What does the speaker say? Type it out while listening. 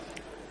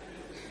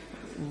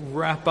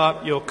wrap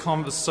up your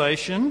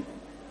conversation.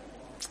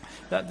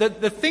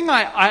 The thing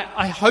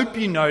I hope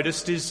you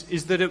noticed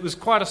is that it was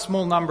quite a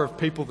small number of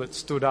people that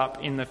stood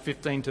up in the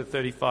 15 to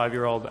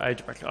 35-year-old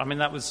age bracket. I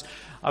mean, I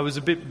was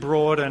a bit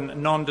broad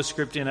and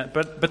nondescript in it,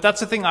 but that's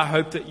the thing I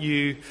hope that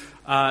you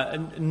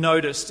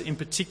noticed in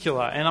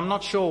particular. And I'm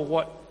not sure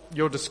what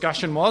your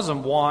discussion was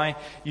and why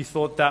you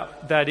thought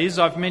that is.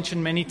 I've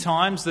mentioned many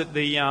times that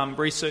the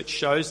research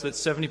shows that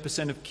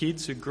 70% of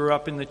kids who grew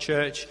up in the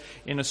church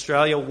in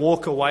Australia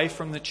walk away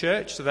from the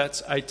church, so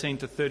that's 18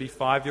 to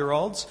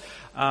 35-year-olds.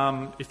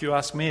 If you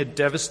ask me, a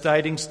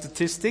devastating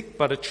statistic,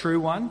 but a true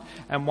one,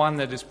 and one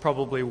that is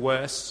probably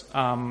worse,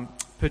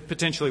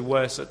 potentially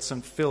worse at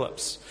St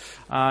Philip's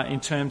in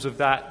terms of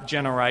that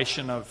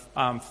generation of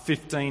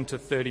 15 to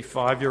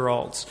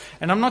 35-year-olds.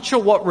 And I'm not sure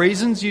what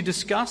reasons you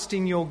discussed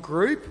in your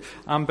group,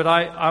 but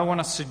I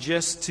want to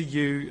suggest to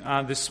you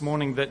this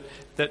morning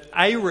that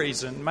a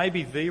reason,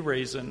 maybe the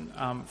reason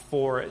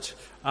for it,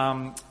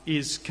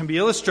 can be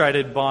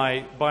illustrated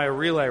by a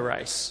relay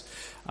race.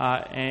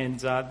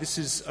 This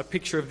is a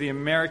picture of the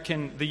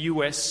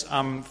US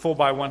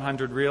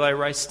 4x100 relay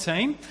race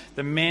team,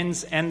 the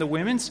men's and the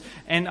women's.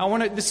 And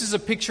this is a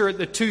picture at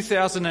the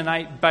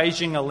 2008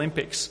 Beijing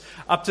Olympics.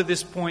 Up to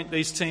this point,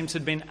 these teams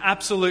had been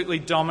absolutely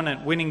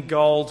dominant, winning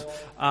gold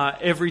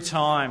every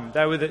time.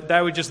 They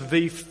were just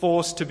the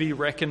force to be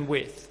reckoned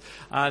with.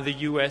 The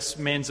US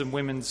men's and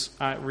women's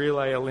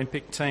relay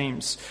Olympic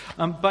teams.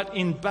 But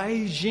in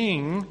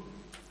Beijing,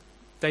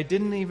 they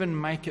didn't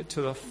even make it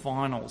to the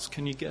finals.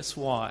 Can you guess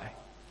why?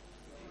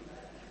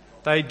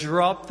 They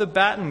dropped the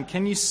baton.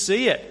 Can you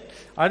see it?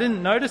 I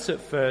didn't notice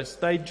it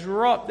first. They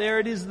dropped. There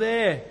it is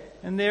there.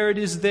 And there it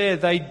is there.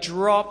 They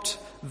dropped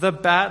the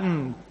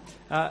baton.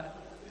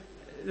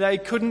 They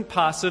couldn't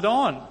pass it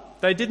on.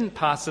 They didn't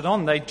pass it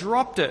on. They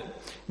dropped it.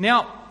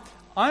 Now,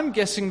 I'm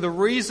guessing the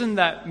reason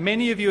that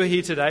many of you are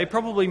here today,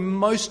 probably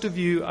most of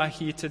you are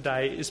here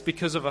today, is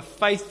because of a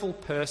faithful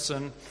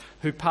person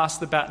who passed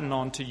the baton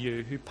on to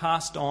you, who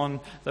passed on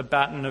the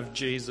baton of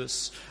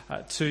Jesus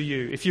to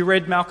you. If you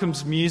read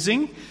Malcolm's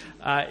Musing,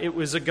 it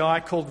was a guy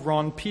called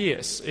Ron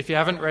Pierce. If you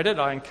haven't read it,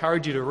 I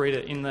encourage you to read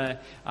it in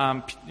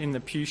the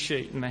pew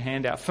sheet in the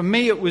handout. For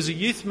me, it was a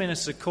youth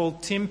minister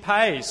called Tim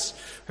Pays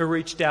who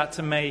reached out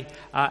to me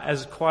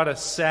as quite a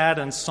sad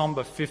and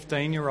somber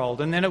 15-year-old.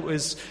 And then it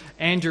was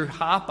Andrew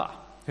Harper,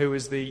 who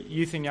was the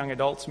youth and young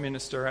adults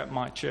minister at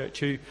my church,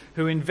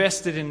 who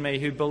invested in me,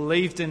 who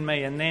believed in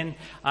me. And then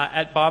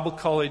at Bible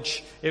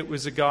college, it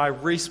was a guy,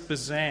 Reese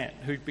Bazant,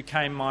 who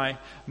became my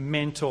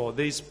mentor.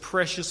 These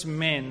precious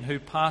men who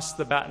passed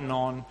the baton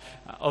on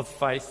of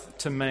faith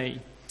to me.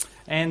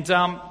 And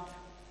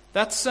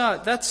that's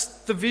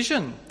the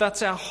vision.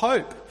 That's our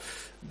hope.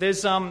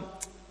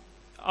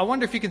 I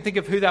wonder if you can think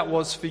of who that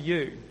was for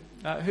you.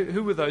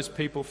 Who were those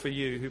people for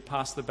you who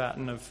passed the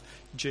baton of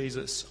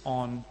Jesus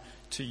on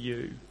to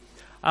you?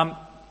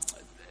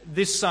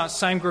 This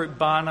same group,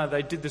 Barna,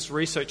 they did this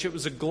research. It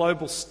was a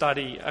global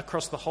study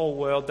across the whole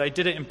world. They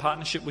did it in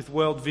partnership with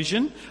World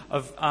Vision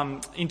of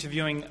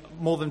interviewing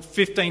more than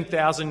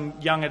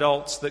 15,000 young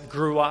adults that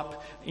grew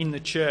up in the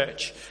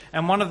church.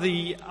 And one of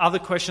the other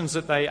questions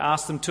that they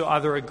asked them to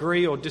either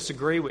agree or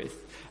disagree with,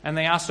 and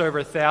they asked over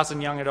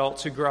 1,000 young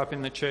adults who grew up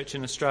in the church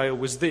in Australia,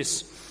 was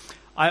this: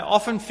 I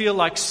often feel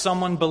like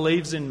someone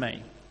believes in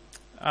me.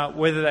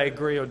 Whether they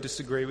agree or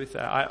disagree with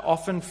that. I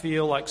often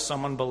feel like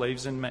someone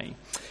believes in me.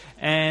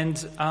 And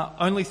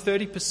only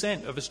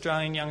 30% of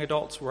Australian young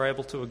adults were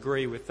able to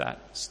agree with that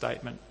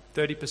statement.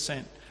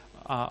 30%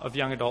 of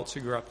young adults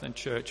who grew up in the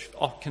church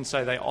can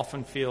say they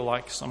often feel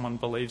like someone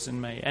believes in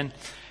me. And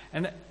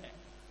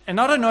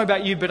I don't know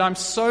about you, but I'm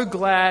so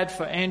glad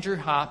for Andrew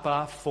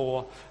Harper,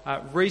 for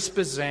Reese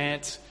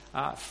Bazant,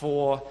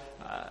 for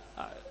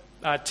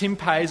Tim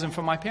Pays, and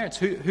for my parents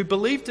who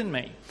believed in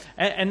me.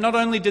 And not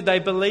only did they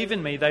believe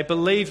in me, they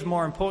believed,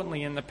 more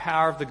importantly, in the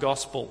power of the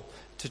gospel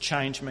to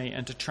change me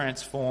and to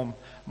transform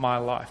my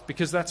life.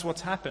 Because that's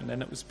what's happened.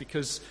 And it was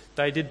because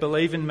they did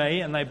believe in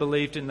me and they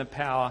believed in the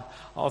power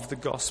of the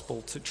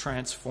gospel to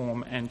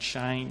transform and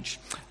change.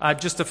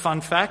 Just a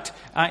fun fact,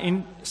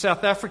 in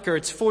South Africa,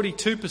 it's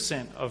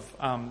 42% of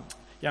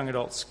young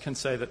adults can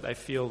say that they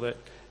feel that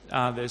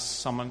there's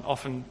someone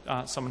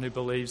who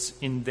believes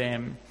in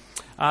them.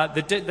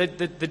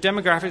 The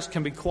demographics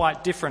can be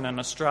quite different, and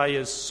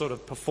Australia's sort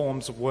of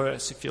performs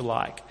worse, if you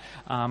like,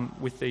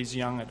 with these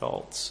young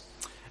adults.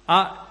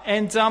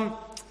 And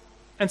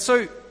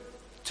so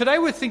today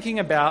we're thinking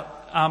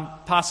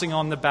about passing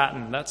on the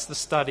baton. That's the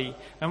study.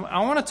 And I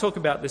want to talk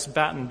about this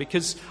baton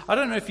because I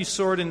don't know if you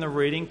saw it in the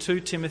reading, 2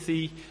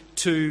 Timothy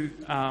 2,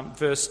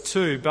 verse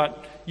 2,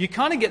 but you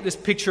kind of get this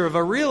picture of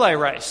a relay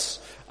race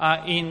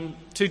in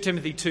 2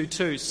 Timothy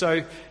 2:2.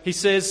 So he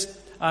says,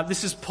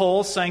 this is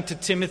Paul saying to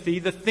Timothy,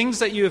 the things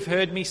that you have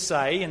heard me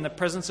say in the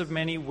presence of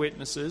many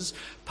witnesses,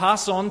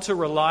 pass on to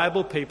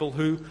reliable people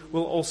who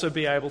will also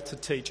be able to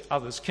teach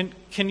others.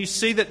 Can you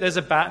see that there's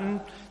a baton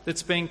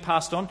that's being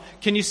passed on?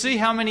 Can you see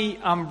how many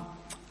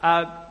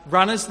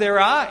runners there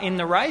are in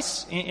the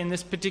race, in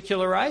this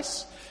particular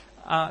race?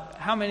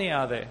 How many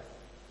are there?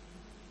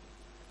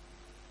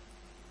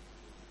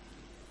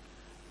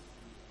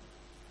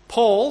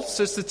 Paul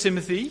says to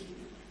Timothy,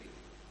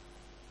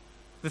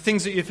 the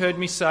things that you've heard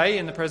me say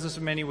in the presence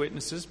of many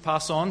witnesses,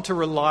 pass on to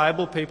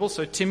reliable people.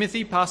 So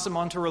Timothy, pass them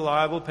on to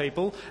reliable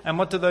people. And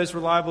what do those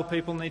reliable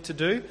people need to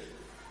do?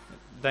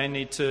 They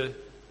need to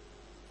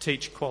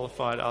teach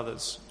qualified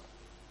others.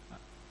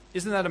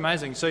 Isn't that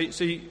amazing? So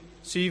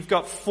you've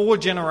got 4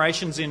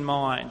 generations in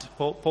mind.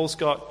 Paul's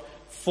got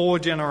 4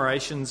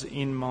 generations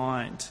in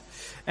mind.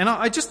 And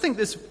I just think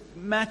this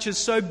matches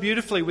so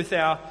beautifully with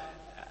our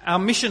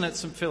mission at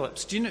St.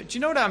 Philip's. Do you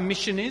know what our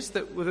mission is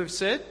that we've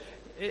said?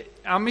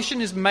 Our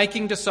mission is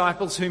making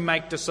disciples who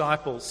make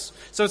disciples.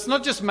 So it's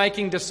not just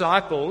making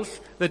disciples,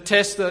 the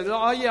test that,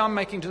 I'm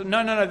making...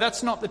 No,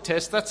 that's not the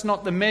test, that's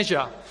not the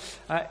measure.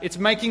 It's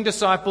making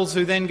disciples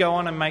who then go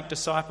on and make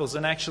disciples.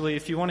 And actually,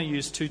 if you want to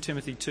use 2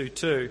 Timothy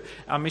 2:2,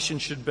 our mission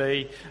should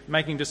be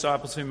making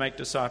disciples who make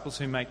disciples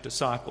who make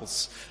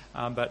disciples.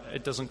 But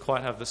it doesn't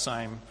quite have the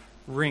same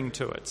ring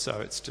to it,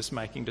 so it's just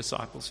making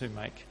disciples who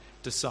make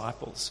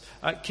disciples.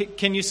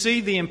 Can you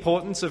see the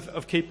importance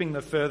of keeping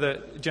the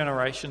further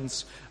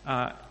generations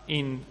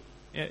in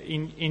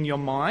your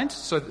mind,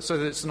 so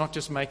that it's not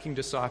just making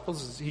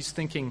disciples? He's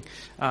thinking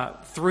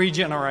 3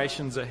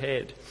 generations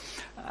ahead.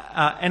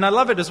 And I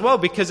love it as well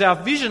because our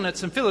vision at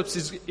St. Philip's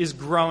is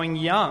growing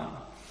young.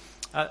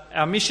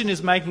 Our mission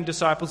is making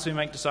disciples who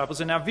make disciples,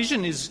 and our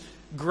vision is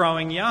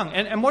growing young.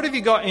 And what have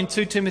you got in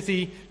 2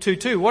 Timothy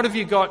 2:2? What have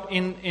you got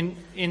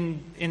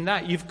in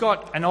that? You've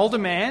got an older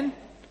man,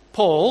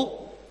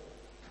 Paul,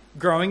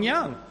 growing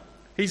young.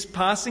 He's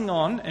passing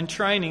on and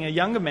training a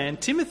younger man,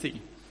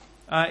 Timothy,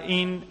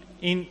 and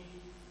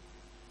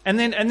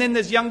then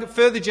there's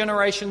further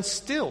generations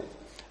still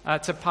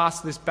to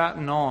pass this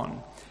baton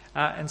on.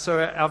 And so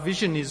our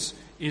vision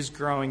is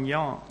growing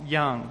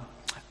young.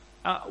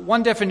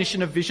 One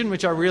definition of vision,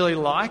 which I really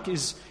like,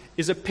 is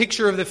a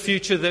picture of the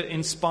future that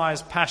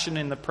inspires passion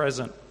in the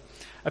present.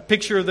 A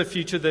picture of the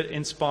future that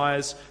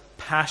inspires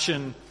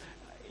passion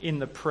in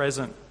the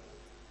present.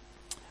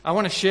 I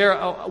want to share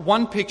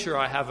one picture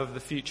I have of the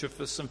future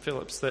for St.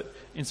 Philip's that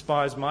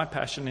inspires my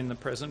passion in the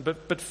present.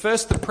 But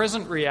first, the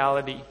present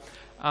reality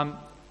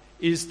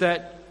is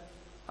that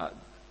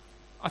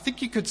I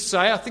think you could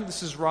say, I think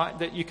this is right,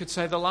 that you could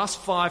say the last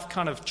 5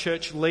 kind of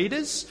church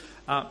leaders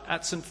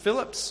at St.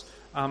 Philip's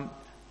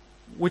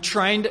were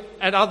trained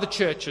at other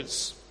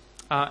churches.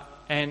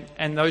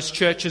 And those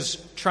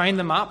churches trained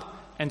them up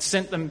and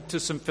sent them to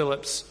St.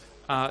 Philip's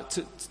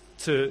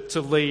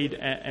to lead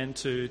and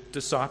to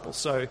disciple.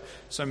 So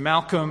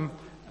Malcolm,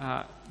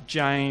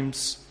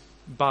 James,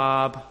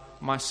 Barb,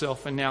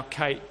 myself, and now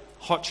Kate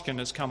Hodgkin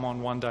has come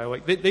on one day a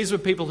week. These were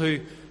people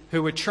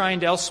who were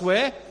trained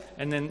elsewhere,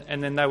 and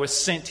then they were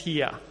sent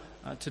here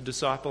to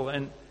disciple.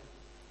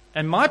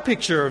 And my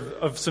picture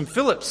of St.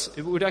 Philip's,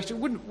 it would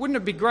actually wouldn't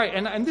it be great?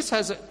 And this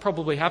has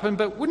probably happened,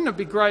 but wouldn't it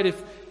be great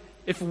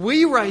if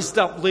we raised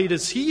up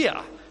leaders here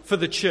for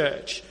the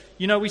church?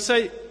 You know, we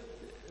say,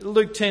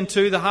 Luke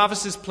 10:2, the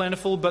harvest is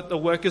plentiful, but the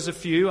workers are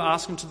few.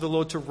 Ask unto the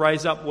Lord to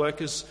raise up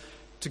workers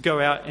to go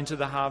out into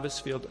the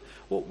harvest field.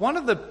 Well, one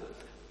of the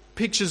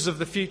pictures of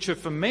the future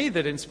for me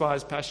that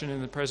inspires passion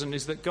in the present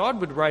is that God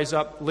would raise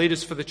up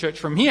leaders for the church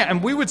from here,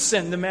 and we would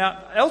send them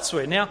out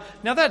elsewhere. Now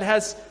that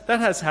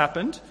has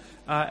happened,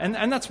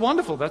 and that's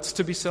wonderful. That's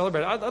to be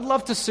celebrated. I'd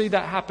love to see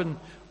that happen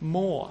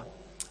more.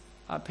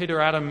 Peter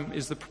Adam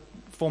is the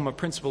former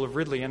principal of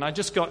Ridley, and I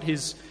just got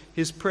his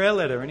prayer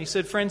letter, and he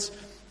said, friends,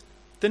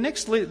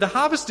 the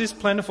harvest is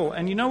plentiful,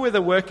 and you know where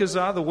the workers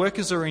are? The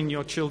workers are in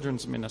your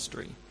children's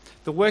ministry.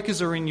 The workers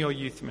are in your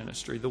youth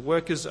ministry. The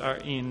workers are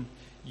in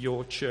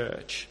your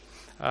church.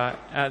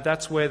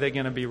 That's where they're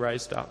going to be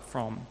raised up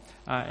from.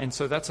 And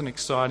so that's an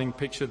exciting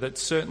picture that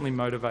certainly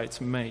motivates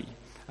me,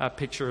 a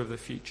picture of the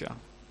future.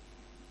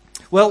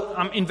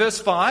 Well, in verse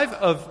 5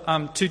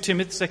 of 2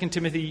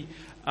 Timothy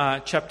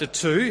chapter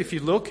 2, if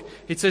you look,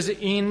 it says,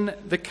 in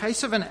the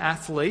case of an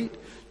athlete,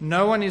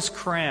 no one is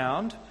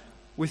crowned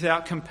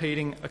without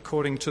competing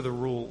according to the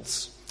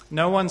rules.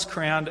 No one's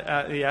crowned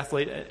the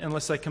athlete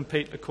unless they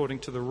compete according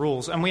to the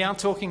rules. And we are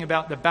talking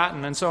about the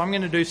baton, and so I'm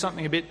going to do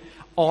something a bit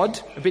odd,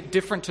 a bit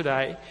different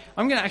today.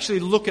 I'm going to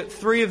actually look at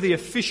 3 of the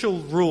official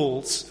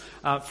rules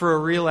for a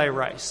relay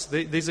race.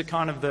 These are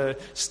kind of the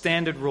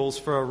standard rules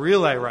for a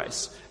relay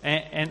race.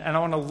 And I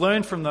want to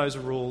learn from those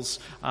rules,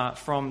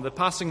 from the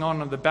passing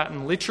on of the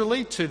baton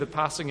literally to the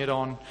passing it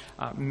on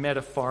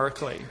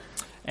metaphorically.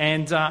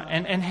 And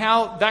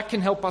how that can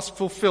help us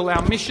fulfill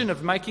our mission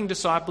of making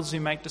disciples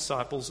who make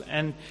disciples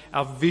and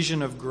our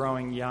vision of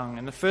growing young.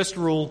 And the first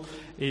rule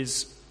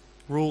is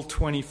Rule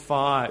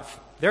 25.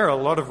 There are a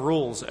lot of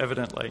rules,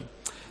 evidently.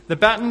 The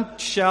baton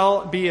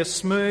shall be a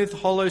smooth,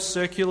 hollow,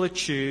 circular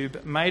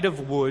tube made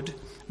of wood,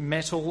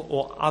 metal,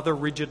 or other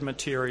rigid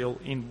material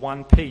in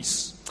one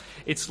piece.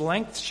 Its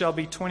length shall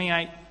be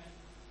 28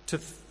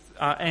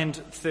 and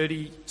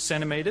 30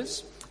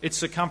 centimetres. Its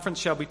circumference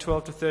shall be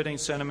 12 to 13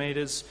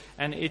 centimetres,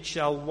 and it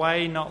shall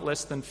weigh not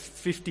less than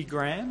 50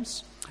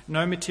 grams.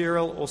 No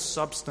material or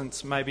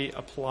substance may be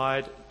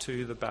applied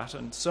to the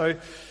baton. So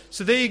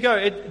there you go.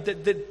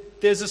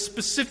 there's a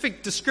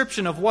specific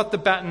description of what the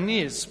baton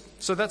is.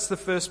 So that's the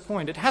first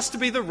point. It has to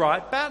be the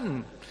right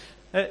baton.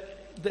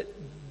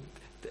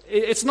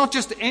 It's not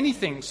just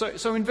anything.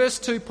 So in verse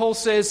 2, Paul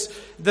says,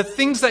 the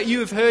things that you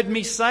have heard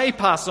me say,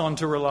 pass on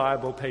to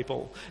reliable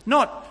people.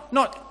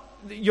 Not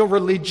your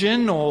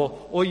religion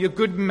or your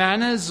good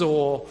manners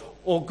or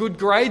good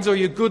grades or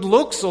your good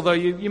looks, although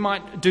you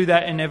might do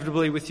that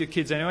inevitably with your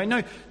kids anyway.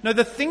 No,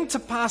 the thing to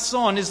pass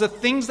on is the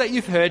things that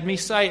you've heard me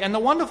say. And the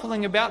wonderful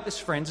thing about this,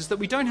 friends, is that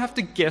we don't have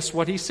to guess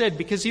what he said,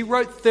 because he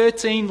wrote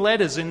 13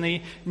 letters in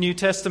the New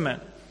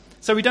Testament.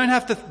 So we don't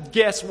have to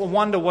guess or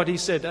wonder what he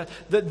said.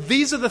 That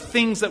these are the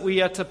things that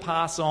we are to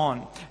pass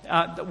on.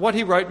 What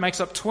he wrote makes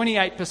up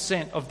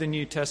 28% of the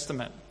New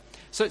Testament.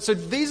 So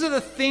these are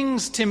the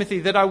things,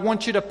 Timothy, that I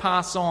want you to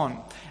pass on.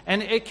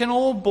 And it can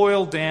all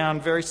boil down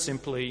very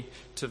simply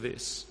to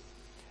this.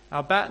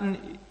 Our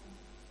baton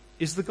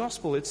is the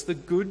gospel. It's the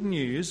good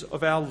news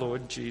of our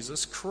Lord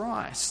Jesus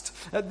Christ.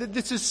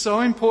 This is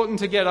so important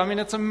to get. I mean,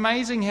 it's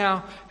amazing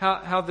how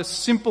the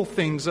simple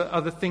things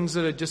are the things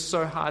that are just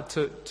so hard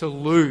to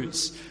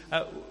lose.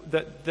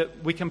 That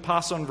we can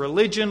pass on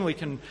religion, we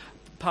can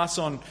pass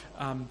on...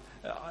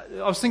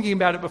 I was thinking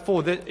about it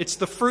before, that it's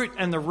the fruit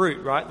and the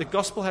root, right? The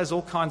gospel has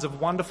all kinds of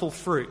wonderful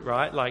fruit,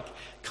 right? Like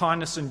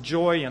kindness and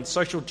joy and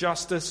social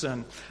justice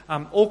and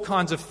all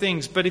kinds of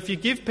things. But if you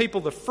give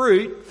people the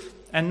fruit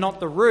and not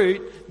the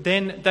root,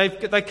 then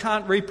they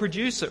can't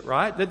reproduce it,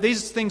 right? That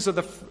these things are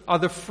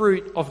the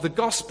fruit of the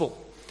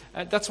gospel.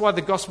 That's why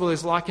the gospel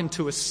is likened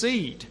to a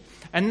seed.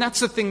 And that's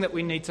the thing that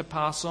we need to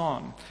pass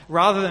on.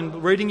 Rather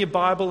than reading your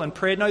Bible and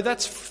prayer, no,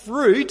 that's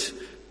fruit.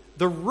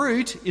 The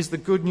root is the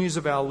good news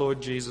of our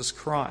Lord Jesus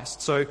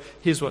Christ. So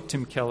here's what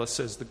Tim Keller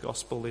says the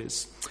gospel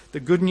is. The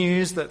good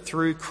news that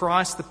through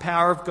Christ the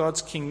power of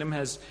God's kingdom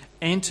has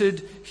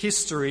entered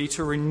history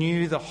to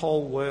renew the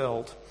whole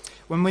world.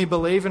 When we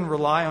believe and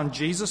rely on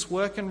Jesus'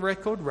 work and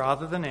record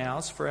rather than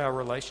ours for our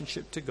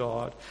relationship to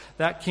God,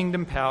 that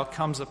kingdom power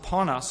comes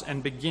upon us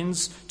and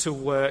begins to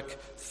work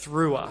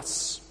through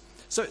us.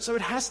 So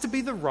it has to be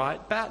the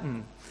right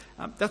baton.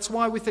 That's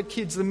why with the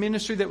kids, the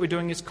ministry that we're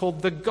doing is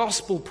called the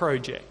Gospel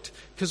Project,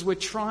 because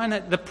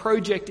the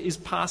project is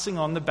passing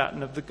on the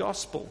baton of the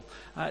gospel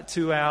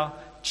to our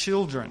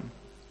children.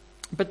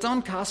 But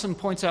Don Carson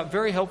points out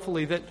very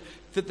helpfully that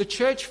the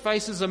church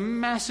faces a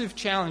massive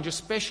challenge,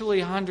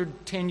 especially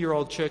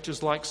 110-year-old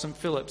churches like St.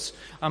 Philip's,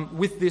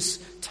 with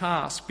this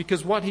task,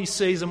 because what he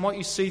sees and what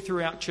you see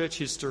throughout church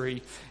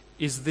history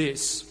is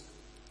this.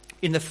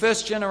 In the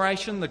first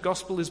generation, the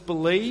gospel is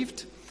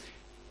believed.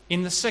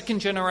 In the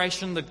second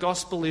generation, the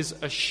gospel is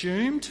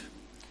assumed.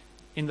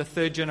 In the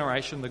third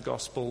generation, the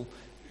gospel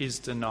is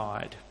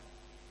denied.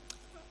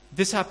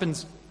 This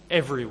happens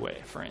everywhere,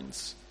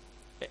 friends.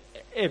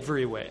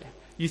 Everywhere.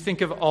 You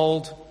think of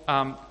old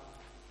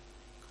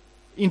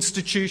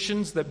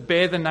institutions that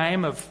bear the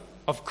name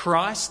of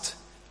Christ.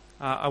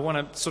 I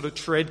want to sort of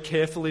tread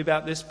carefully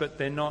about this, but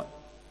they're not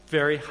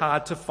very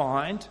hard to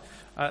find.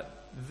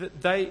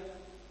 They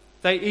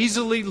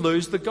easily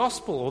lose the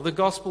gospel, or the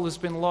gospel has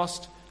been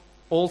lost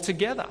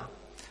altogether.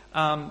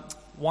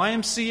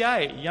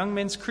 YMCA, Young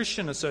Men's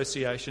Christian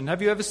Association.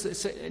 Have you ever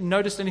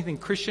noticed anything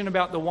Christian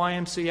about the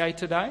YMCA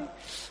today?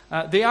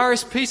 The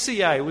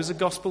RSPCA was a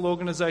gospel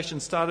organisation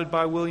started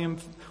by William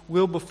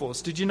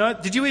Wilberforce. Did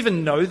you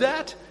even know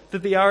that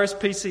the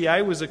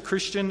RSPCA was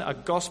a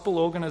gospel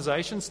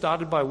organisation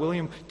started by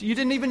William? You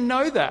didn't even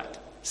know that.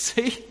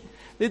 See?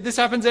 This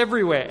happens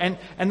everywhere.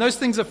 And those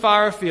things are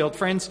far afield,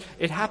 friends.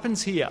 It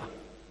happens here.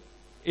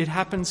 It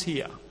happens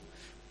here.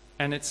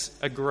 And it's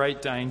a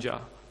great danger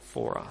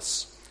for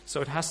us.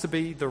 So it has to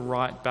be the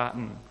right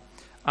baton.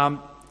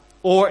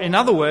 Or in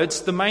other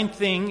words, the main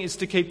thing is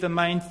to keep the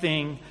main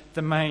thing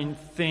the main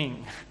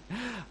thing.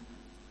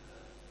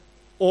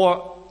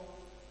 Or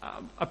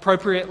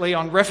appropriately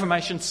on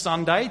Reformation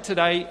Sunday,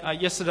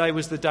 yesterday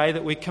was the day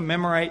that we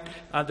commemorate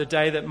the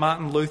day that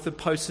Martin Luther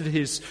posted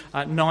his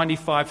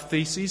 95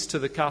 Theses to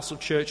the Castle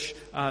Church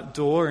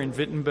door in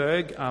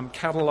Wittenberg,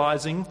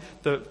 catalysing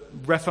the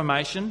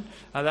Reformation.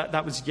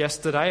 That was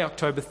yesterday,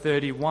 October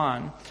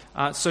 31.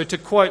 So to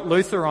quote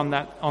Luther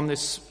on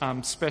this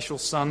special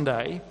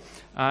Sunday,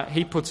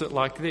 he puts it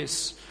like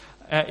this,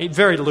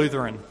 very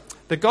Lutheran.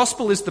 The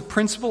gospel is the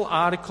principal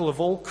article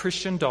of all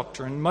Christian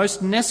doctrine.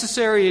 Most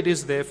necessary it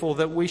is, therefore,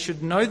 that we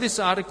should know this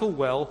article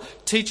well,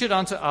 teach it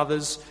unto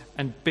others,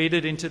 and beat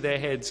it into their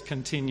heads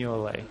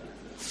continually.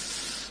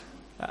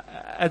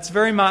 It's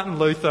very Martin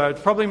Luther.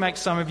 It probably makes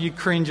some of you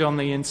cringe on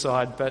the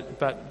inside, but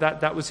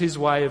that was his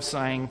way of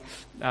saying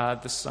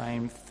the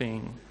same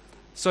thing.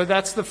 So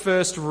that's the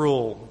first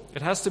rule.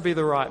 It has to be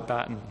the right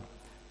baton.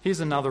 Here's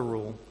another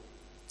rule.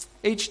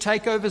 Each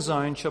takeover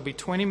zone shall be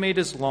 20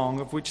 metres long,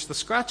 of which the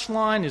scratch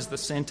line is the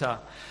centre.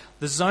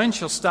 The zone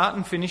shall start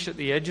and finish at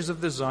the edges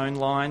of the zone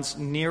lines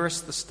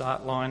nearest the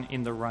start line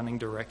in the running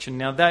direction.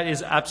 Now that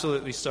is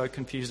absolutely so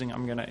confusing.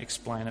 I'm going to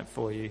explain it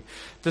for you.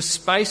 The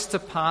space to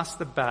pass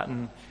the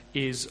baton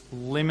is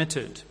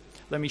limited.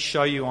 Let me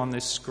show you on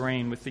this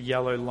screen with the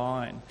yellow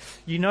line.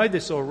 You know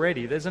this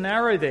already. There's an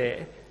arrow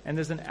there and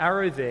there's an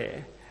arrow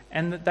there.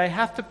 and that they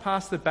have to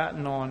pass the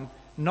baton on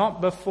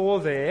not before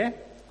there,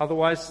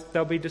 otherwise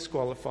they'll be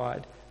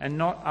disqualified, and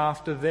not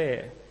after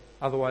there,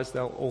 otherwise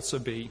they'll also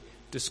be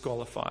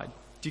disqualified.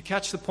 Do you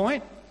catch the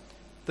point?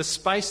 The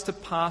space to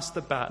pass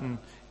the baton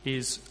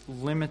is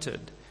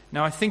limited.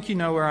 Now, I think you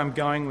know where I'm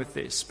going with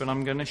this, but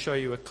I'm going to show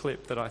you a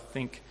clip that I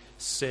think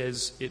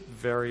says it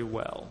very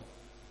well.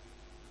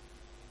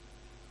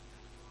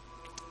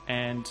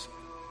 And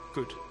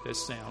good,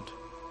 there's sound.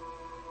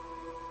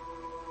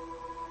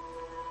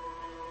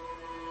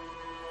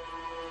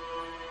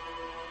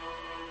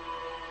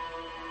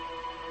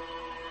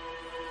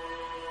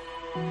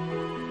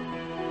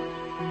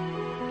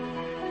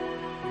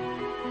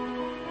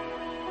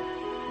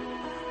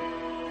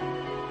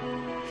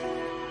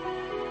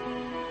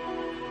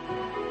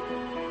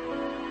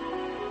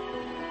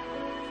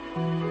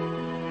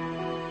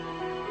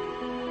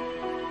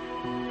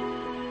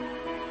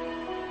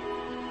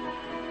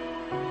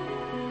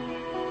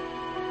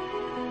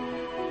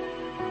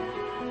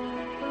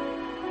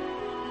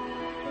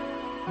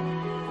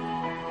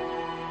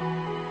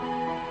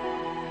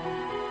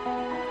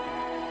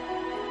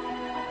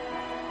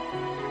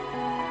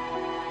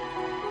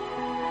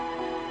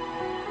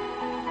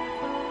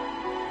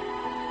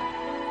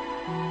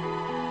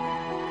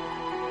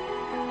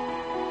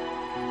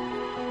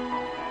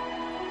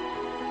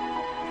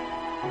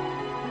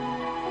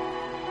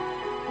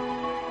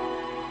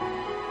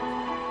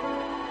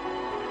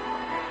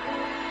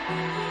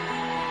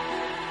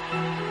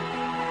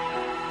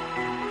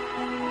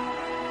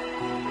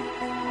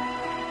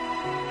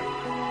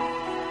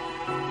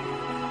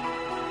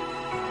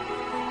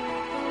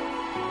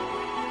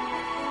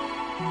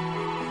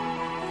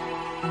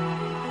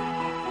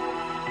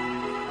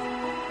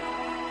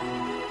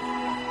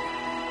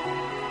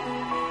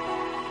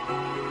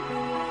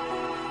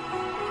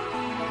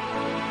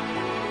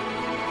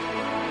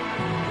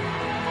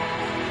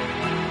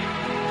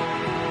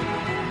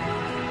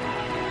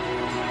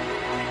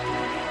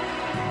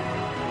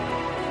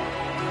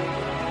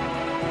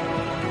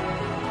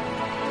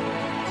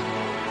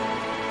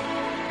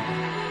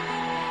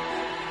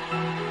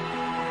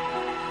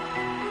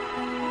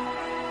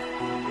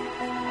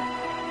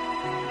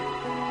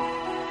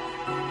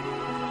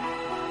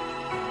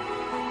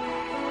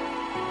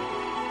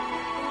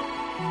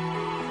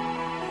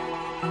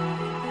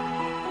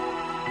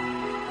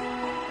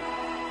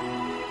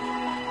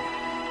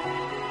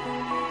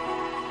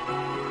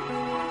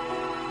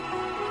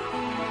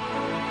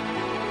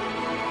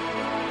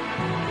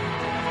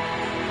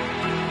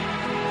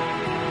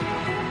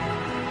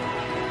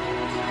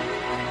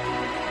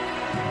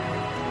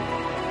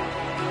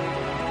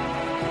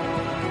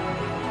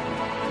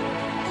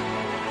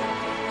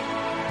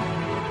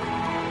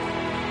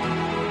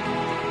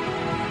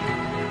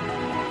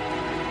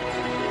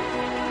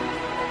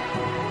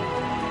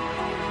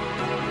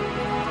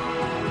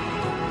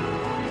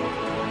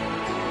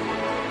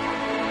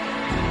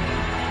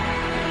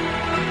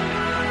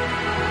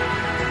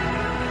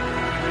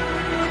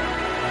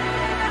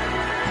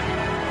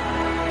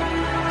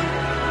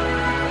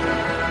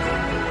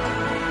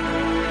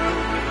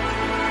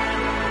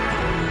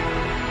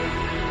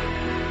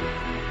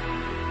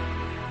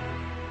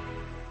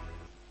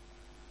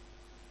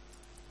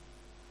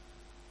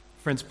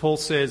 Friends, Paul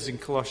says in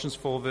Colossians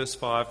 4 verse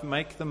 5,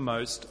 make the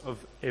most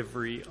of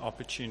every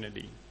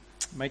opportunity.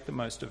 Make the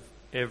most of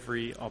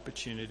every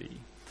opportunity.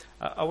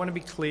 I want to be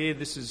clear,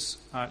 this is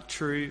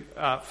true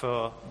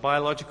for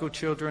biological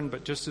children,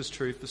 but just as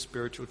true for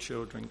spiritual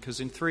children. Because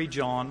in 3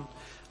 John,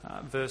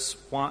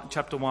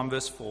 chapter 1,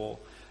 verse 4,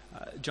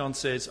 John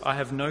says, I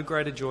have no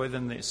greater joy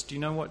than this. Do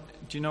you know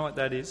what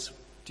that is?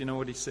 Do you know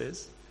what he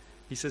says?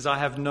 He says, I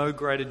have no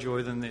greater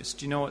joy than this.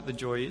 Do you know what the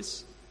joy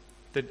is?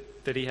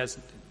 That he has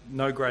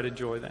no greater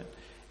joy than.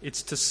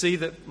 It's to see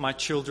that my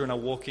children are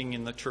walking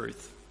in the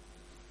truth.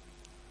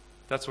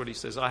 That's what he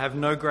says. I have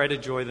no greater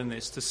joy than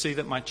this, to see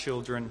that my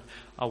children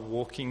are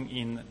walking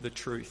in the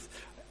truth.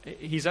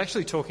 He's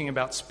actually talking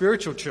about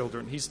spiritual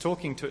children. He's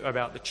talking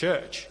about the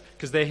church,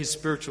 because they're his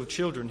spiritual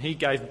children. He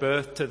gave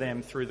birth to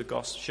them through the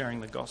gospel,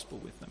 sharing the gospel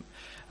with them.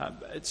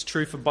 It's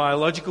true for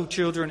biological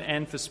children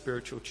and for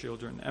spiritual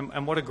children.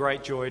 And what a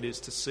great joy it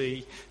is to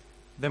see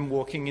them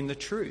walking in the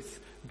truth.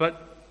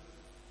 But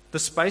the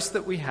space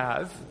that we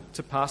have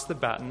to pass the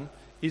baton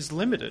is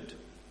limited.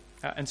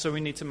 And so we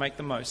need to make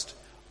the most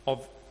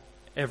of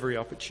every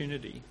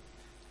opportunity.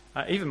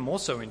 Even more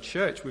so in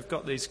church, we've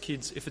got these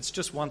kids, if it's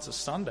just once a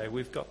Sunday,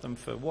 we've got them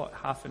for,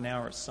 half an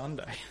hour a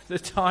Sunday.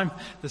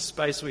 The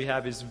space we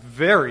have is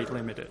very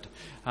limited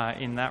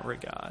in that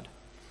regard.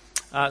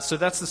 So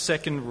that's the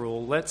second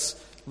rule.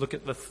 Let's look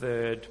at the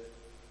third.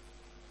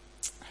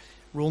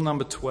 Rule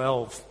number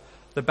 12.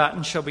 The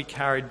baton shall be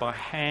carried by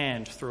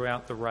hand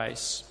throughout the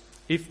race.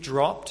 If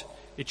dropped,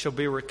 it shall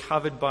be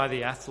recovered by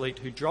the athlete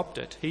who dropped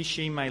it.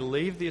 She may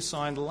leave the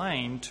assigned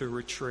lane to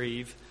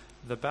retrieve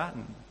the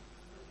baton.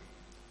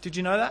 Did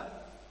you know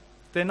that?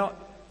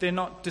 They're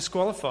not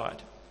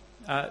disqualified.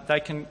 They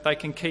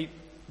can keep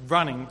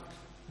running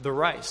the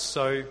race.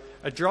 So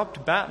a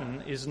dropped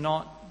baton is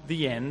not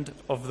the end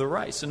of the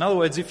race. In other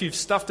words, if you've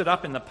stuffed it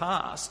up in the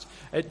past,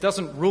 it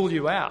doesn't rule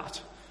you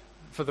out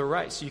for the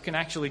race. You can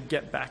actually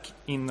get back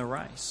in the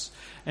race.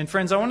 And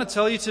friends, I want to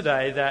tell you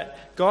today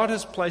that God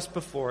has placed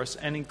before us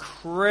an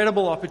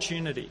incredible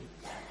opportunity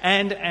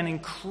and an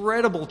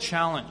incredible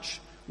challenge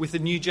with the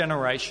new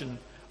generation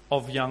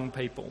of young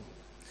people.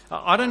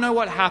 I don't know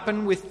what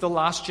happened with the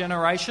last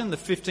generation, the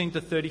 15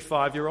 to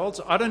 35-year-olds.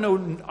 I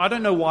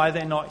don't know why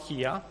they're not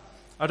here.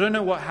 I don't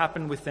know what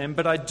happened with them,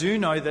 but I do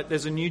know that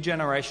there's a new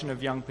generation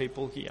of young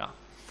people here.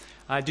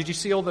 Did you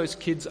see all those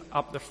kids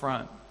up the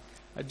front?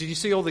 Did you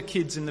see all the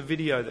kids in the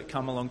video that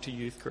come along to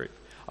youth group?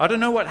 I don't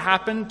know what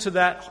happened to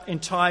that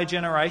entire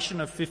generation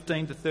of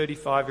 15 to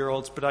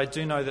 35-year-olds, but I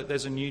do know that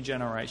there's a new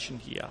generation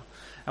here.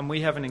 And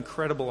we have an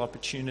incredible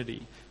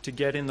opportunity to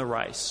get in the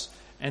race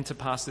and to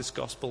pass this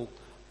gospel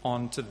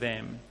on to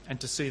them and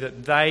to see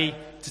that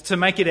to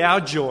make it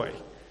our joy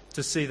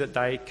to see that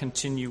they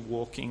continue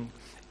walking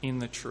in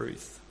the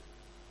truth.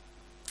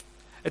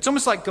 It's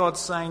almost like God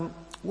saying,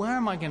 where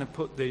am I going to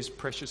put these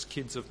precious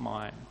kids of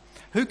mine?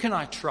 Who can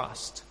I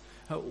trust?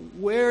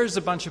 Where is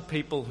a bunch of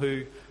people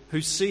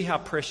who see how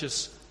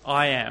precious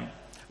I am?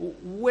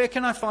 Where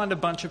can I find a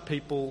bunch of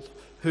people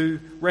who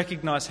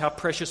recognise how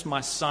precious my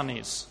son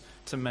is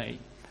to me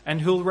and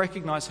who'll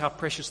recognise how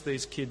precious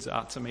these kids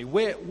are to me?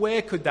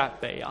 Where could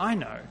that be? I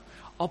know.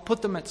 I'll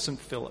put them at St.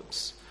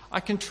 Philip's. I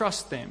can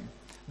trust them.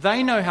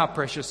 They know how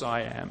precious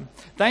I am.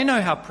 They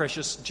know how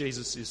precious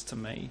Jesus is to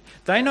me.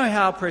 They know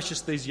how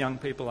precious these young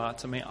people are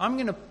to me. I'm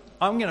going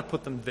to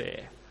put them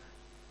there.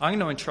 I'm going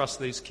to entrust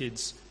these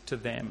kids to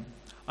them.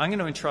 I'm going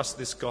to entrust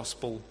this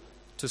gospel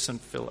to St.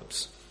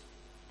 Philip's.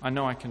 I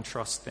know I can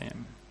trust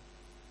them.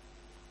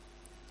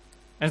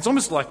 And it's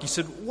almost like you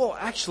said, well,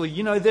 actually,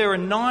 there are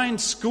 9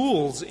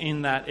 schools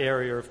in that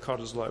area of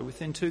Cottesloe,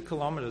 within 2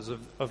 kilometres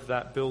of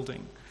that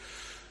building,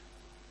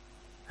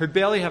 who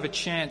barely have a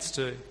chance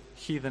to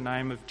hear the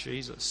name of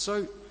Jesus.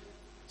 So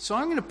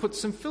I'm going to put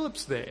St.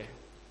 Philip's there.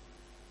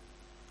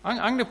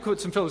 I'm going to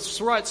put St. Philip's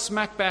right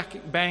smack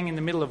bang in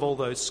the middle of all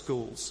those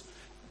schools.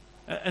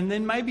 And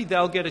then maybe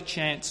they'll get a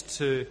chance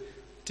to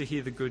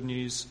hear the good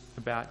news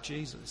about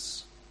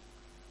Jesus.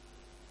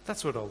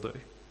 That's what I'll do.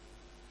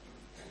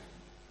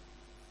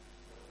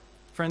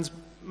 Friends,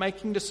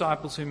 making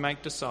disciples who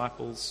make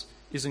disciples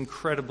is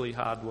incredibly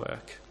hard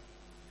work.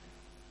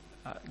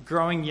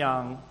 Growing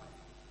young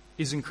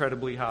is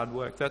incredibly hard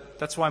work.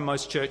 That's why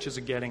most churches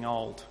are getting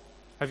old.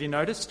 Have you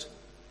noticed?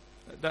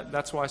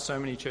 That's why so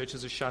many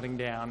churches are shutting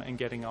down and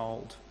getting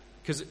old.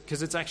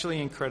 Because it's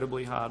actually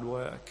incredibly hard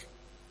work.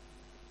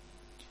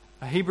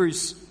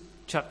 Hebrews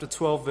chapter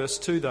 12 verse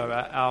 2 though,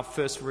 our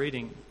first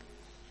reading,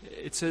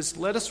 it says,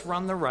 let us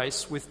run the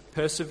race with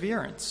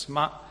perseverance.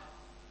 Let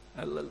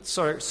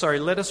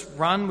us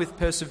run with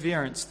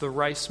perseverance the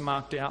race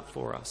marked out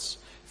for us,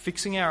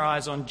 fixing our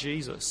eyes on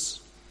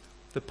Jesus,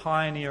 the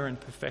pioneer and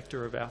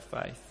perfecter of our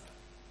faith.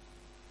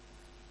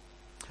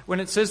 When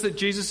it says that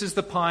Jesus is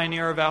the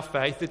pioneer of our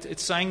faith,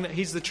 it's saying that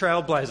he's the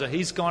trailblazer.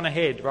 He's gone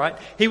ahead, right?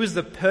 He was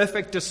the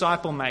perfect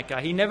disciple maker.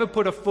 He never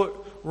put a foot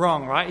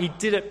wrong, right? He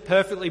did it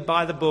perfectly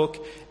by the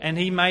book, and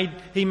he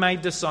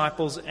made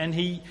disciples, and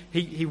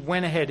he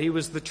went ahead. He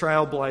was the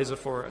trailblazer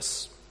for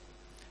us.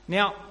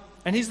 Now,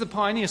 and he's the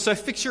pioneer, so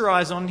fix your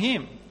eyes on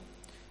him.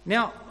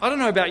 Now, I don't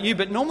know about you,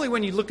 but normally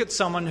when you look at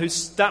someone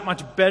who's that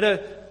much better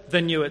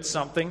than you at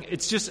something,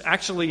 it's just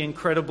actually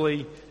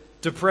incredibly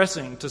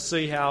depressing to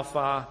see how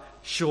far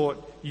short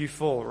you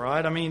fall,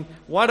 right? I mean,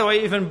 why do I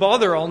even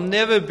bother? I'll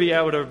never be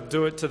able to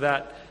do it to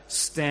that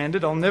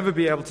standard. I'll never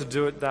be able to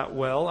do it that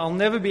well. I'll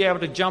never be able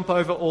to jump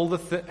over all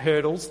the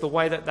hurdles the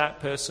way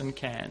that person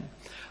can.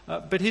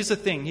 But here's the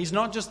thing. He's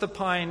not just the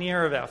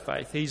pioneer of our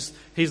faith.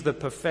 He's the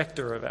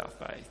perfecter of our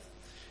faith.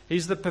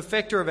 He's the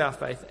perfecter of our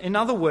faith. In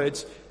other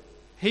words,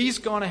 he's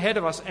gone ahead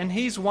of us and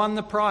he's won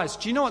the prize.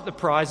 Do you know what the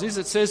prize is?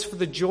 It says, for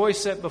the joy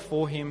set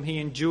before him, he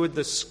endured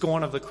the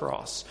scorn of the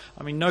cross.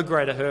 I mean, no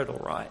greater hurdle,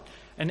 right?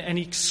 And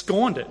he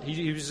scorned it.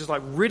 He was just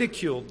like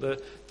ridiculed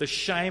the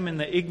shame and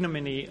the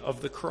ignominy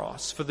of the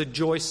cross for the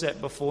joy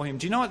set before him.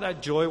 Do you know what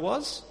that joy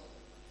was?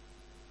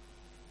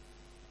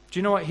 Do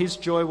you know what his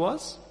joy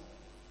was?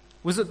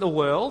 Was it the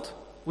world?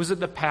 Was it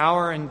the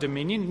power and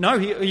dominion? No,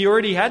 he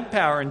already had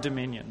power and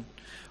dominion.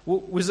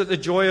 Was it the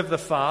joy of the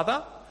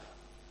Father?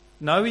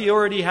 No, he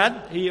already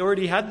had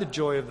the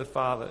joy of the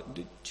Father.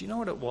 Do you know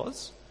what it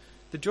was?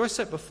 The joy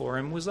set before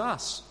him was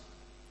us.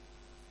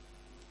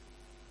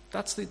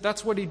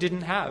 That's what he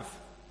didn't have.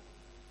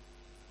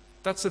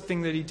 That's the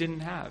thing that he didn't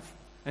have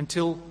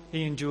until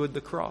he endured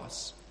the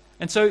cross.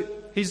 And so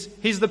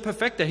he's the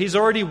perfecter. He's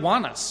already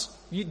won us.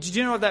 Do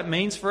you know what that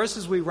means for us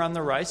as we run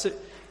the race? It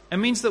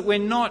means that we're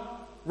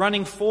not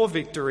running for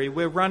victory.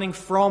 We're running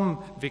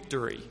from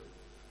victory.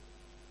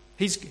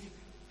 He's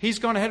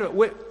gone ahead of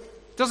it.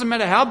 It doesn't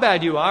matter how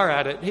bad you are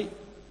at it.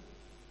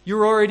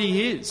 You're already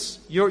his.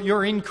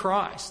 You're in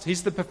Christ.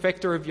 He's the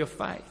perfecter of your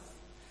faith.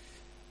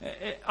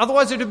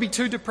 Otherwise, it would be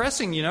too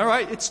depressing,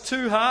 right? It's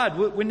too hard.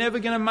 We're never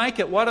going to make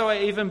it. Why do I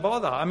even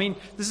bother? I mean,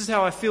 this is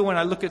how I feel when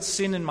I look at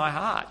sin in my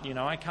heart.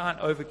 I can't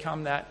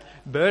overcome that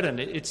burden.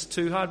 It's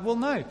too hard. Well,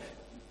 no.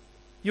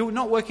 You're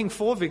not working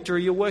for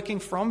victory. You're working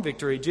from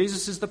victory.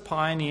 Jesus is the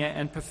pioneer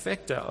and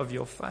perfecter of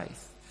your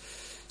faith.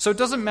 So it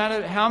doesn't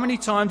matter how many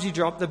times you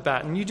drop the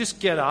baton. You just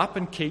get up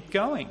and keep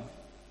going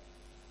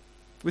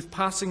with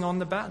passing on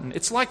the baton.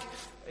 It's like,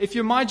 if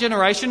you're my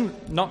generation,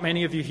 not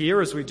many of you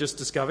here, as we just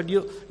discovered,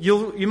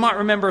 you might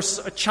remember a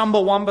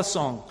Chumbawamba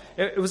song.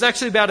 It was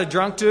actually about a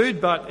drunk dude,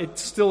 but it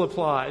still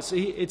applies.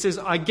 It says,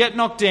 I get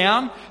knocked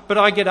down, but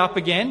I get up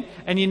again,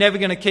 and you're never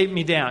going to keep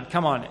me down.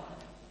 Come on.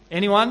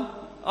 Anyone?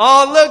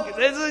 Oh, look,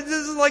 this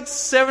is like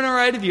 7 or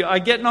 8 of you. I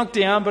get knocked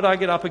down, but I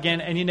get up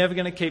again, and you're never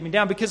going to keep me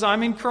down because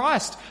I'm in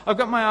Christ. I've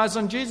got my eyes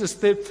on Jesus,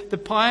 the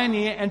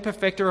pioneer and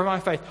perfecter of my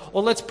faith.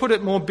 Or let's put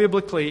it more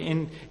biblically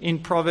in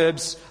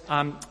Proverbs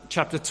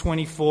chapter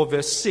 24,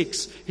 verse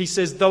 6. He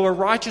says, though a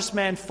righteous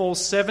man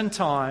falls 7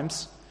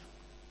 times,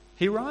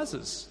 he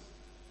rises.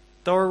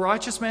 Though a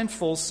righteous man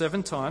falls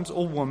 7 times,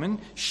 or woman,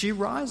 she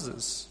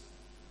rises.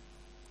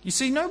 You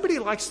see, nobody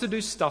likes to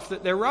do stuff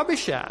that they're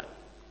rubbish at.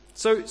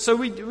 So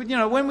we,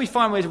 when we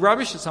find we're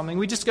rubbish at something,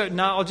 we just go,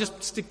 no, I'll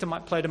just stick to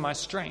play to my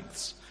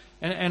strengths,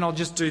 and I'll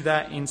just do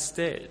that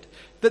instead.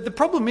 The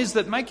problem is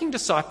that making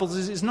disciples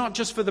is not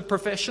just for the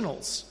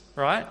professionals,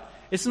 right?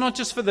 It's not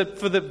just for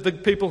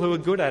the people who are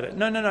good at it.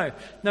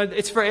 No,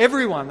 it's for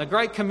everyone. The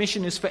Great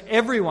Commission is for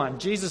everyone.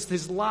 Jesus,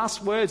 his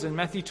last words in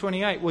Matthew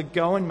 28 were,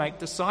 go and make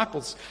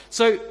disciples.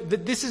 So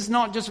this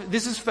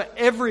is for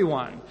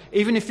everyone,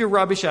 even if you're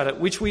rubbish at it,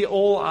 which we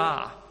all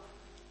are,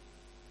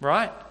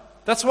 right?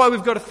 That's why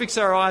we've got to fix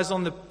our eyes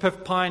on the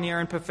pioneer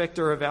and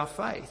perfecter of our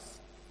faith.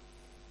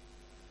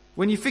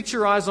 When you fix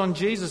your eyes on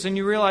Jesus and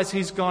you realize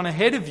he's gone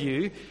ahead of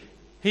you,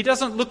 he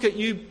doesn't look at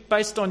you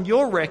based on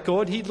your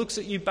record, he looks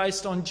at you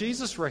based on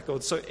Jesus'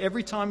 record. So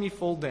every time you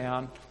fall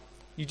down,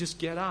 you just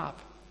get up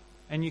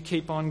and you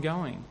keep on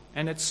going.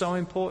 And it's so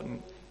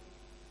important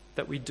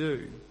that we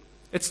do.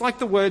 It's like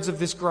the words of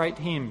this great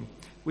hymn,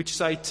 which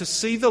say, to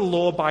see the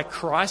law by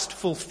Christ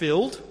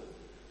fulfilled,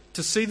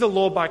 to see the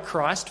law by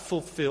Christ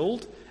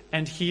fulfilled,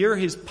 and hear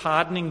his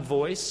pardoning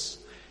voice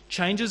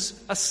changes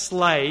a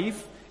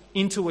slave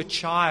into a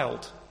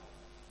child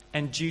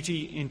and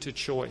duty into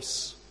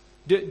choice.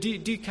 Do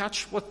you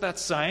catch what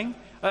that's saying?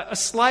 A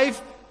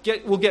slave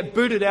will get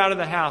booted out of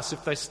the house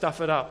if they stuff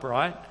it up,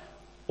 right?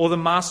 Or the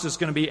master's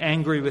going to be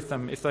angry with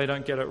them if they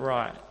don't get it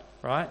right?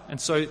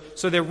 And so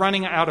they're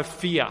running out of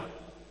fear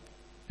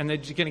and they're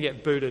just going to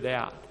get booted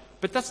out.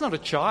 But that's not a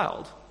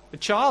child. A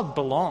child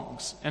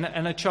belongs, and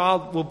a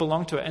child will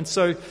belong to it.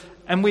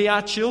 And we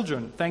are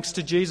children, thanks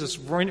to Jesus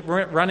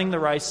running the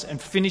race and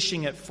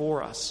finishing it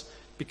for us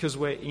because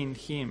we're in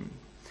him.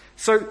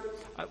 So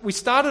we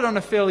started on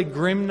a fairly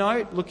grim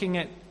note, looking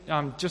at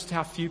just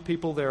how few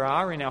people there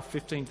are in our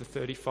 15 to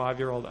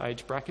 35-year-old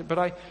age bracket.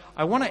 But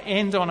I want to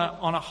end on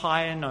a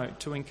higher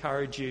note to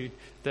encourage you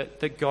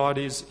that God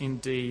is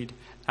indeed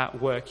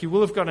at work. You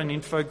will have got an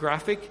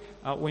infographic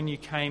when you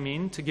came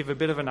in to give a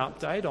bit of an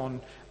update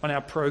on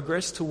our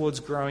progress towards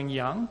growing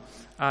young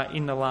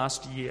in the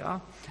last year.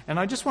 And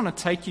I just want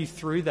to take you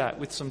through that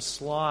with some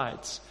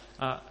slides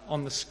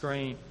on the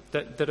screen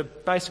that are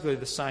basically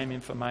the same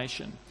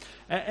information.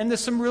 And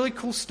there's some really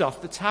cool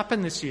stuff that's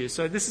happened this year.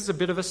 So this is a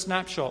bit of a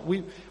snapshot.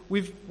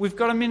 We've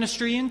got a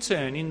ministry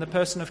intern in the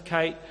person of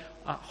Kate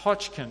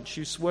Hodgkin.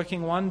 She's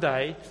working one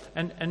day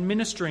and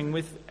ministering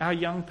with our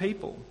young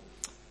people.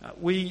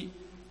 We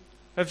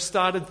have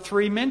started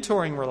 3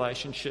 mentoring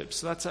relationships.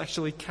 So that's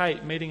actually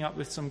Kate meeting up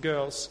with some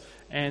girls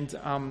and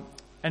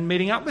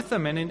meeting up with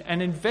them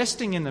and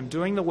investing in them,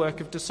 doing the work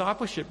of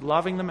discipleship,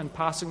 loving them and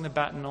passing the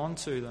baton on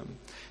to them.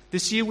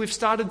 This year we've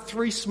started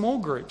 3 small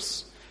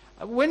groups.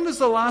 When was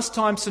the last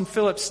time St.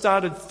 Philip's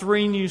started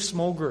 3 new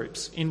small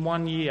groups in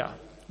 1 year?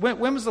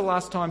 When was the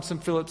last time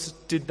St. Philip's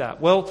did that?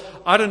 Well,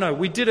 I don't know.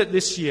 We did it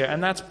this year,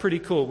 and that's pretty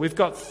cool. We've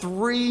got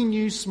 3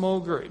 new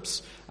small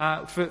groups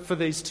for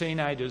these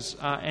teenagers,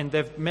 and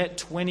they've met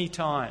 20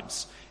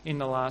 times in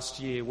the last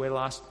year,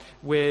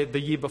 where the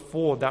year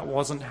before that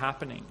wasn't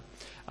happening.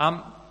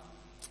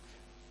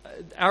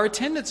 Our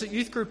attendance at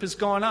youth group has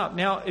gone up.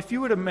 Now, if you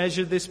were to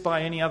measure this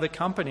by any other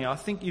company, I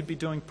think you'd be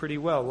doing pretty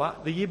well.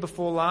 The year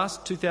before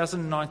last,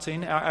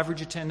 2019, our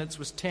average attendance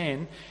was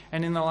 10,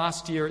 and in the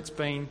last year it's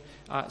been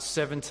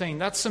 17.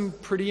 That's some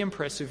pretty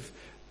impressive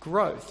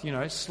growth.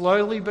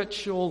 Slowly but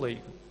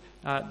surely,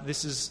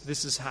 this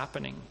is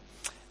happening.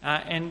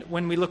 And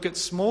when we look at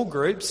small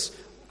groups,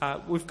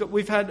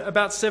 we've had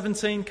about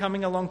 17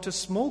 coming along to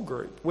small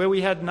group, where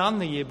we had none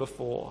the year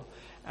before.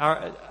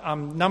 Our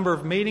number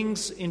of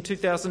meetings in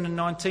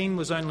 2019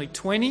 was only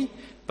 20,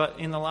 but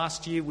in the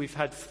last year we've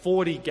had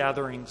 40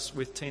 gatherings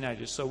with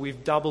teenagers. So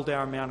we've doubled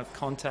our amount of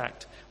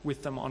contact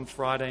with them on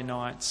Friday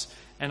nights.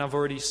 And I've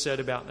already said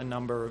about the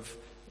number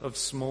of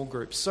small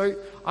groups. So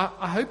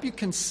I hope you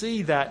can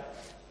see that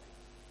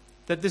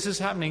this is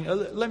happening.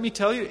 Let me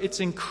tell you,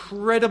 it's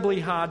incredibly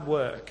hard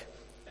work.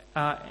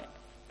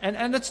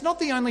 And it's not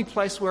the only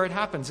place where it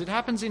happens. It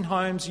happens in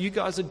homes. You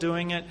guys are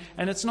doing it.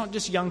 And it's not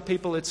just young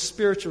people, it's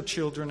spiritual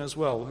children as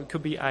well, who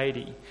could be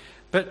 80.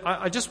 But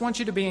I just want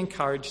you to be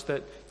encouraged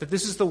that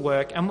this is the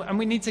work, and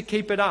we need to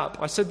keep it up.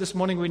 I said this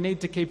morning we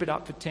need to keep it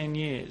up for 10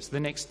 years, the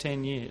next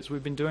 10 years.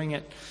 We've been doing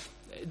it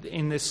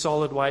in this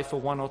solid way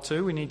for 1 or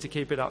 2. We need to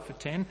keep it up for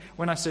 10.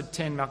 When I said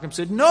 10, Malcolm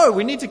said, no,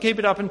 we need to keep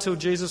it up until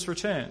Jesus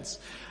returns.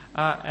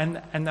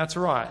 And that's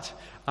right.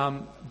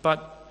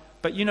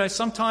 But you know,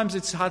 sometimes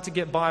it's hard to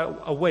get by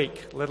a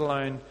week, let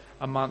alone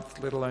a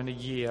month, let alone a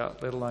year,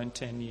 let alone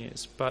 10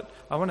 years. But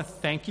I want to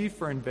thank you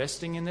for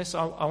investing in this.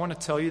 I want to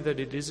tell you that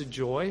it is a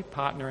joy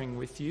partnering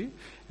with you.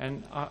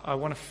 And I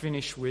want to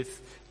finish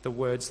with the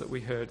words that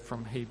we heard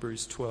from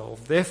Hebrews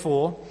 12.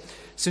 Therefore,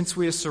 since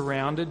we are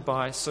surrounded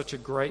by such a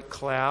great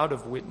cloud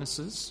of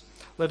witnesses,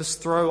 let us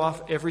throw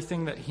off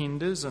everything that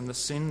hinders and the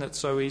sin that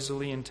so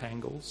easily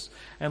entangles,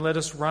 and let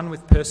us run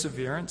with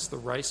perseverance the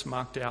race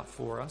marked out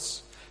for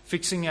us,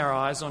 fixing our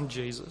eyes on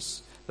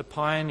Jesus, the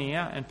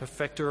pioneer and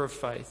perfecter of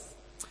faith.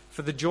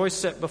 For the joy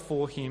set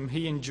before him,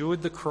 he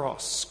endured the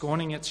cross,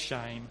 scorning its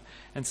shame,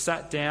 and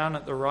sat down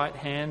at the right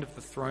hand of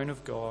the throne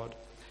of God.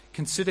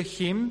 Consider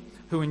him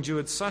who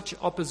endured such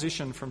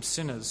opposition from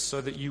sinners,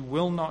 so that you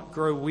will not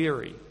grow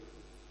weary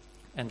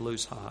and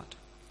lose heart.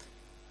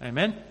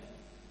 Amen?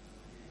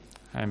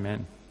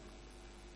 Amen.